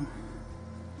in view.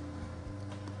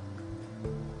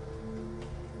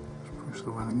 Just push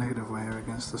the negative wire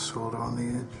against the solder on the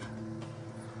edge.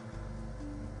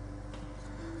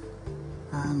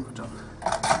 And we're done.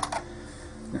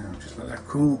 Now just let that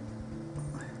cool.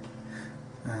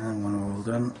 And when we're all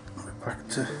done, we're back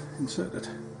to insert it.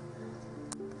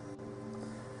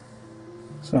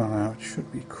 So now it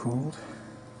should be cooled.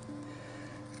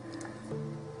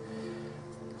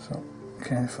 So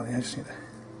carefully, I just need to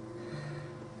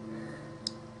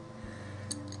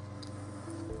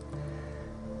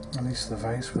release the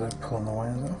vise without pulling the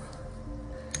wires off.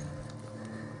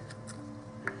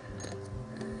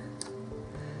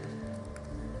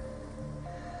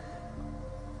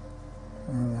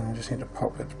 And then I just need to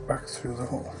pop it back through the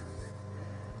hole.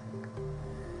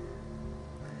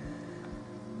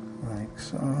 Like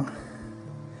so.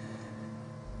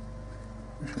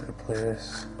 Push it into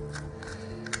place.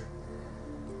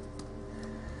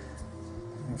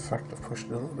 In fact, I've pushed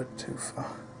it a little bit too far.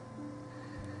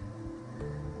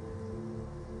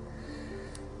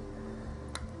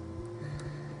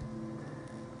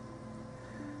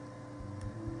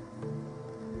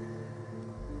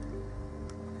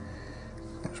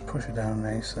 Just push it down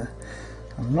nicely.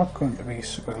 I'm not going to be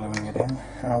super gluing it in.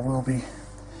 I will be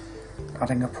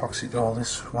adding epoxy to all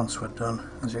this once we're done.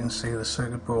 As you can see, the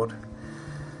circuit board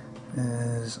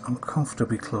is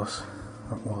uncomfortably close,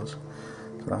 it was,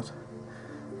 to that.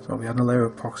 So I'll be adding a layer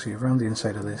of epoxy around the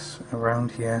inside of this,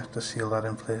 around here to seal that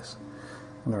in place,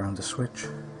 and around the switch,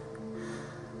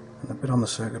 and a bit on the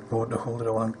circuit board to hold it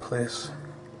all in place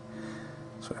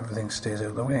so everything stays out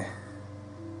of the way.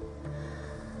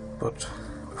 But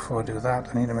before I do that,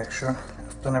 I need to make sure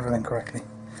I've done everything correctly.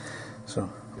 So,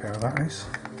 a pair of eyes.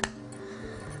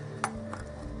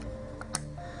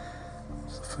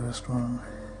 That's the first one.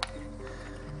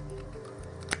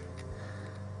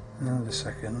 And the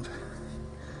second.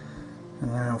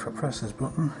 And now if I press this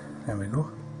button, there we go.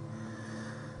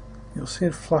 You'll see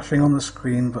it flashing on the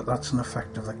screen, but that's an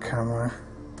effect of the camera,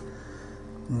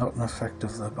 not an effect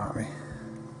of the battery.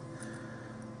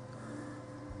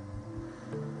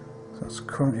 So it's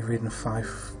currently reading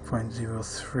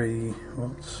 5.03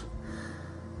 volts.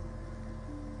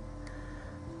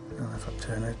 And if I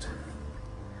turn it,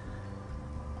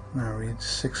 now reads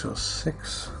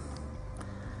 606. So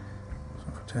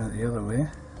if I turn it the other way,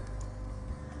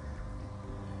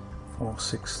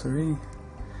 463,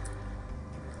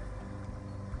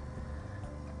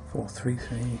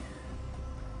 433,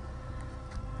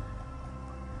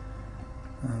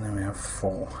 and then we have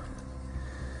 4,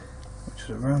 which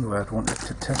is around where I'd wanted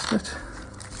to test it.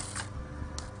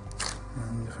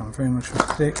 And if I'm very much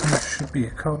mistaken, there should be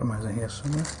a cartomizer here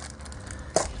somewhere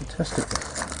to test it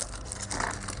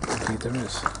with. Indeed there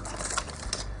is.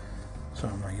 So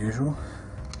my usual.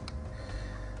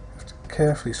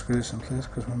 Carefully screw this in place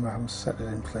because remember I haven't set it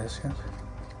in place yet.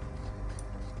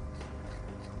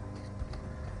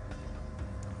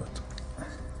 But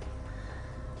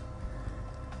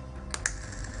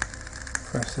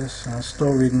press this and it's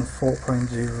still reading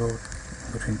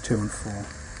 4.0 between 2 and 4.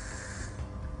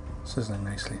 Sizzling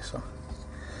nicely, so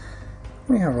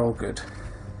we are all good.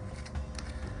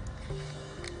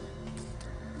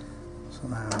 So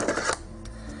now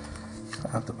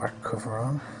add the back cover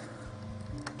on.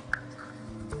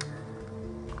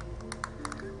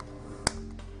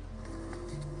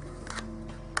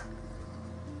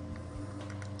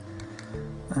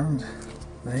 And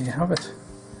there you have it,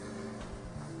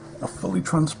 a fully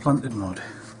transplanted mod.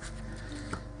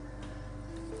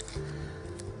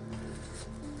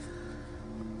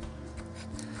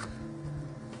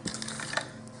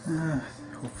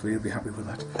 Hopefully you'll be happy with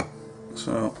that.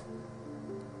 So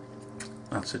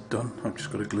that's it done. I've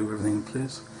just got to glue everything in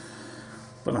place,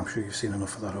 but I'm sure you've seen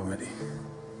enough of that already.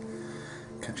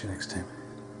 Catch you next time.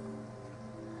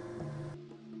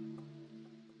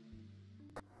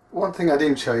 One thing I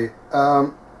didn't show you,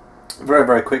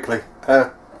 very quickly,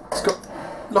 it's got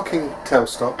locking tail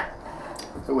stop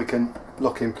that we can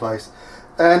lock in place,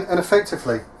 and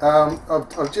effectively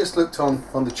I've just looked on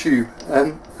the tube,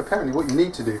 and apparently what you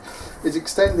need to do is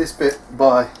extend this bit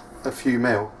by a few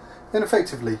mil, then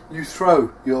effectively you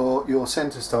throw your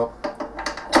centre stop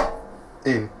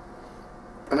in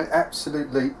and it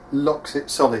absolutely locks it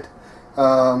solid,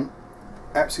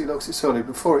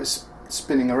 before it's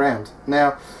spinning around.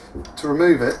 Now to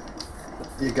remove it,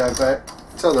 you go back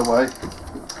the other way,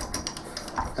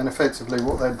 and effectively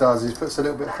what that does is puts a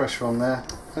little bit of pressure on there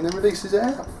and then releases it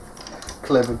out.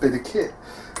 Clever bit of kit,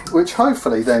 which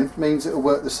hopefully then means it will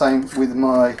work the same with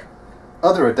my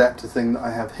other adapter thing that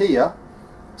I have here.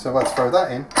 So if I throw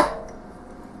that in,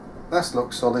 that's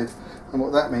locked solid, and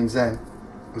what that means then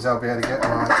is I'll be able to get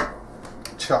my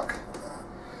chuck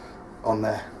on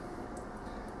there,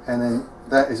 and then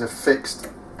that is a fixed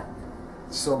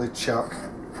solid chuck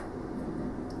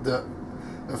that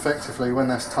effectively, when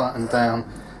that's tightened down,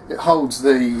 it holds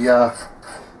the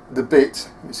bit.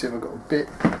 Let me see if I've got a bit.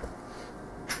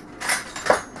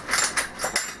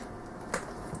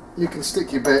 You can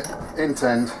stick your bit end to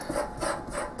end,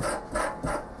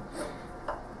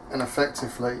 and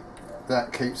effectively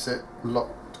that keeps it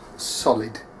locked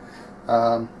solid.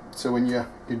 So when you're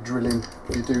drilling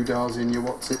your doodahs in, your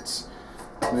whatsits,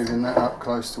 moving that up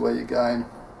close to where you're going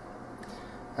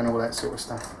and all that sort of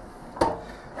stuff.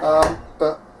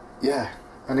 But yeah,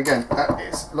 and again,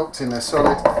 it's locked in there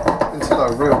solid until I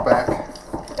reel back,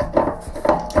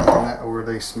 and that will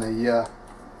release me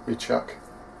my chuck.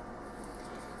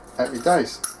 Happy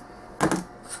days.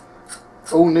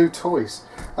 All new toys.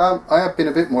 I have been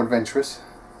a bit more adventurous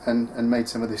and made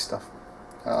some of this stuff.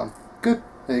 Good,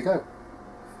 there you go.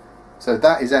 So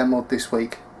that is our mod this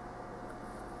week.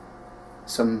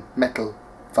 Some metal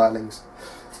filings.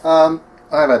 I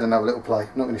have had another little play.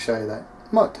 I'm not going to show you that.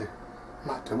 Might do.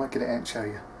 I might get it out and show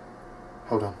you.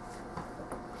 Hold on.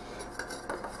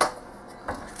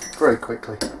 Very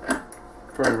quickly.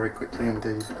 Very quickly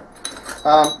indeed.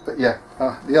 But yeah,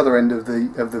 the other end of the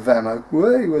Vamo.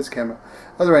 Where's the camera?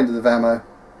 Other end of the Vamo.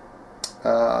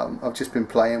 I've just been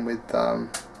playing with the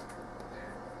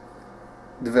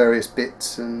various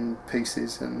bits and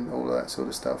pieces and all of that sort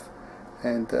of stuff,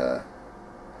 and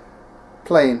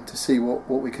playing to see what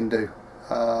we can do.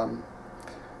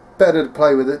 Better to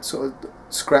play with it sort of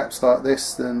scraps like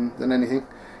this than anything.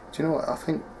 Do you know what? I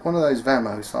think one of those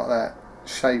Vamos like that,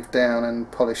 shaved down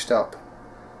and polished up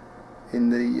in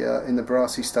the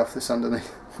brassy stuff that's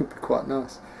underneath would be quite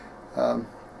nice.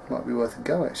 Might be worth a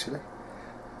go actually.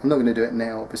 I'm not going to do it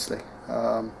now, obviously.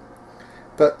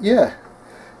 But yeah,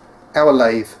 our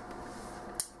lathe.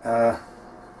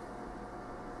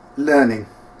 Learning.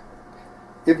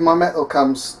 If my metal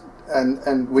comes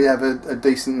and we have a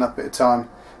decent enough bit of time,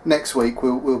 next week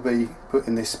we'll be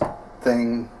putting this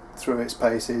thing through its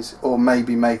paces, or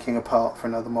maybe making a part for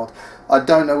another mod. I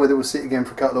don't know whether we'll sit again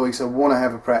for a couple of weeks. I want to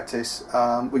have a practice.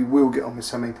 We will get on with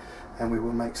something, and we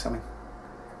will make something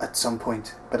at some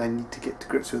point, but I need to get to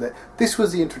grips with it. This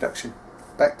was the introduction.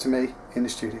 Back to me in the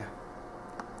studio.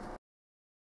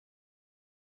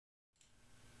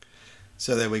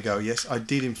 So there we go. Yes, I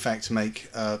did in fact make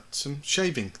some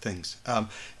shaving things, and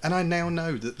I now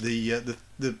know that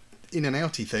the in and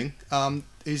outy thing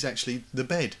is actually the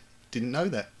bed. Didn't know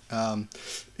that.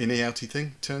 In and outy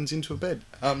thing turns into a bed.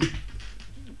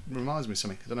 Reminds me of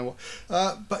something. I don't know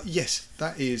what. But yes,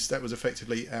 that was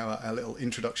effectively our little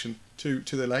introduction to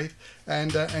the lathe,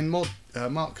 and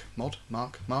Mark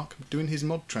doing his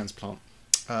mod transplant.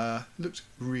 Looked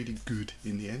really good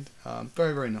in the end.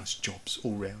 Very nice jobs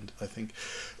all round, I think.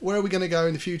 Where are we going to go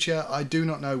in the future? I do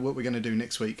not know what we're going to do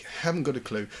next week. Haven't got a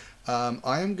clue.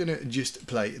 I am going to just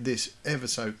play this ever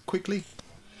so quickly.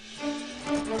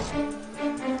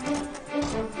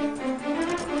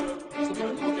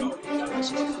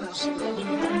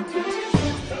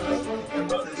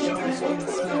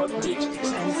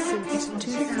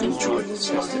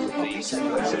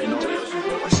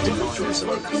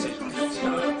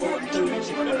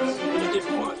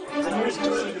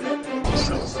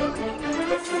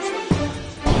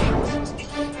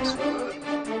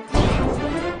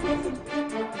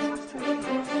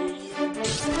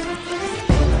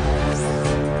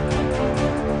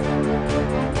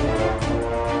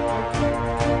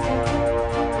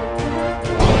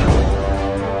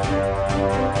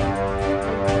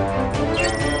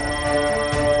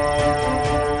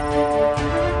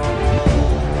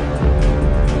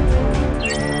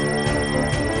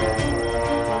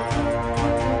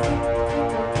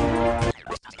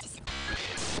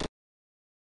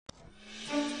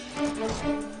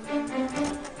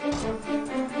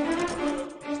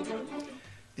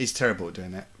 He's terrible at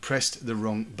doing that. Pressed the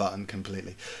wrong button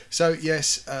completely. So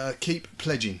yes, keep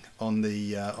pledging on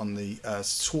the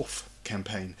SWAF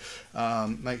campaign.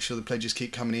 Make sure the pledges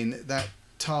keep coming in. That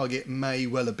target may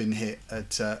well have been hit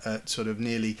at sort of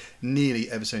nearly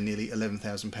ever so nearly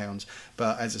 £11,000.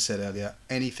 But as I said earlier,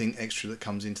 anything extra that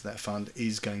comes into that fund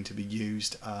is going to be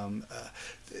used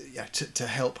to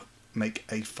help make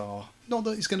a far, not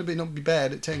that it's going to not be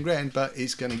bad at 10 grand, but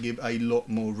it's going to give a lot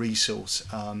more resource.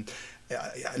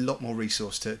 A lot more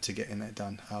resource to getting that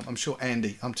done. I'm sure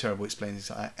Andy, I'm terrible explaining this,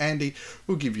 Andy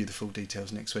will give you the full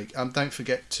details next week. Don't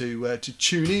forget to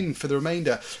tune in for the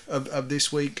remainder of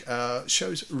this week.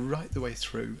 Shows right the way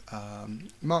through.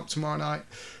 Mark tomorrow night,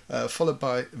 followed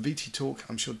by VT Talk.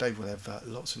 I'm sure Dave will have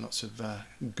lots and lots of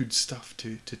good stuff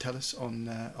to tell us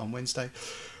on Wednesday.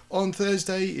 On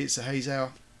Thursday, it's a Haze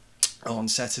Hour. On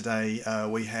Saturday,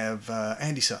 we have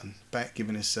Andy Sutton back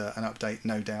giving us an update,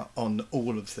 no doubt, on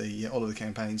all of the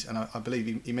campaigns, and I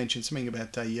believe he mentioned something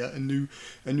about a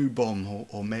new bomb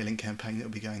or mailing campaign that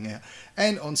will be going out.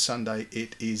 And on Sunday,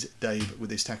 it is Dave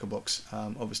with his tackle box.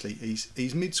 Obviously,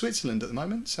 he's mid Switzerland at the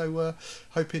moment, so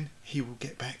hoping he will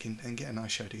get back and get a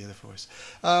nice show together for us.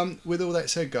 With all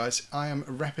that said, guys, I am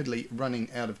rapidly running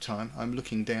out of time. I'm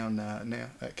looking down now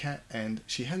at Kat, and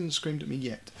she hasn't screamed at me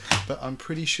yet, but I'm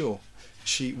pretty sure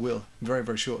she will very,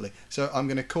 very shortly. So I'm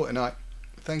going to call it a night.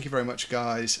 Thank you very much,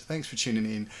 guys. Thanks for tuning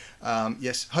in.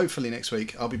 Yes, hopefully next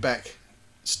week I'll be back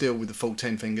still with the full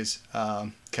 10 fingers.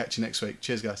 Catch you next week.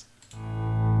 Cheers, guys.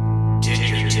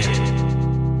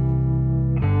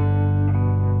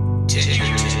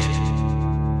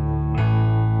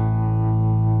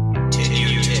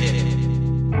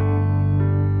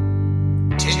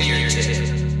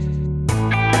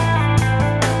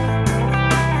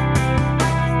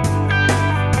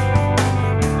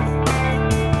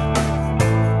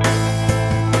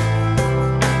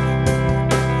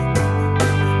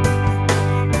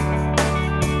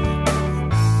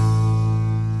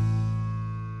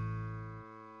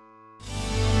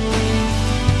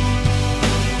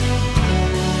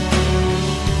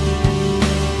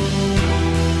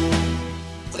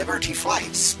 Liberty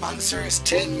Flight sponsors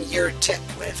 10-Year Tip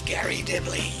with Garry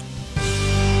Dibley.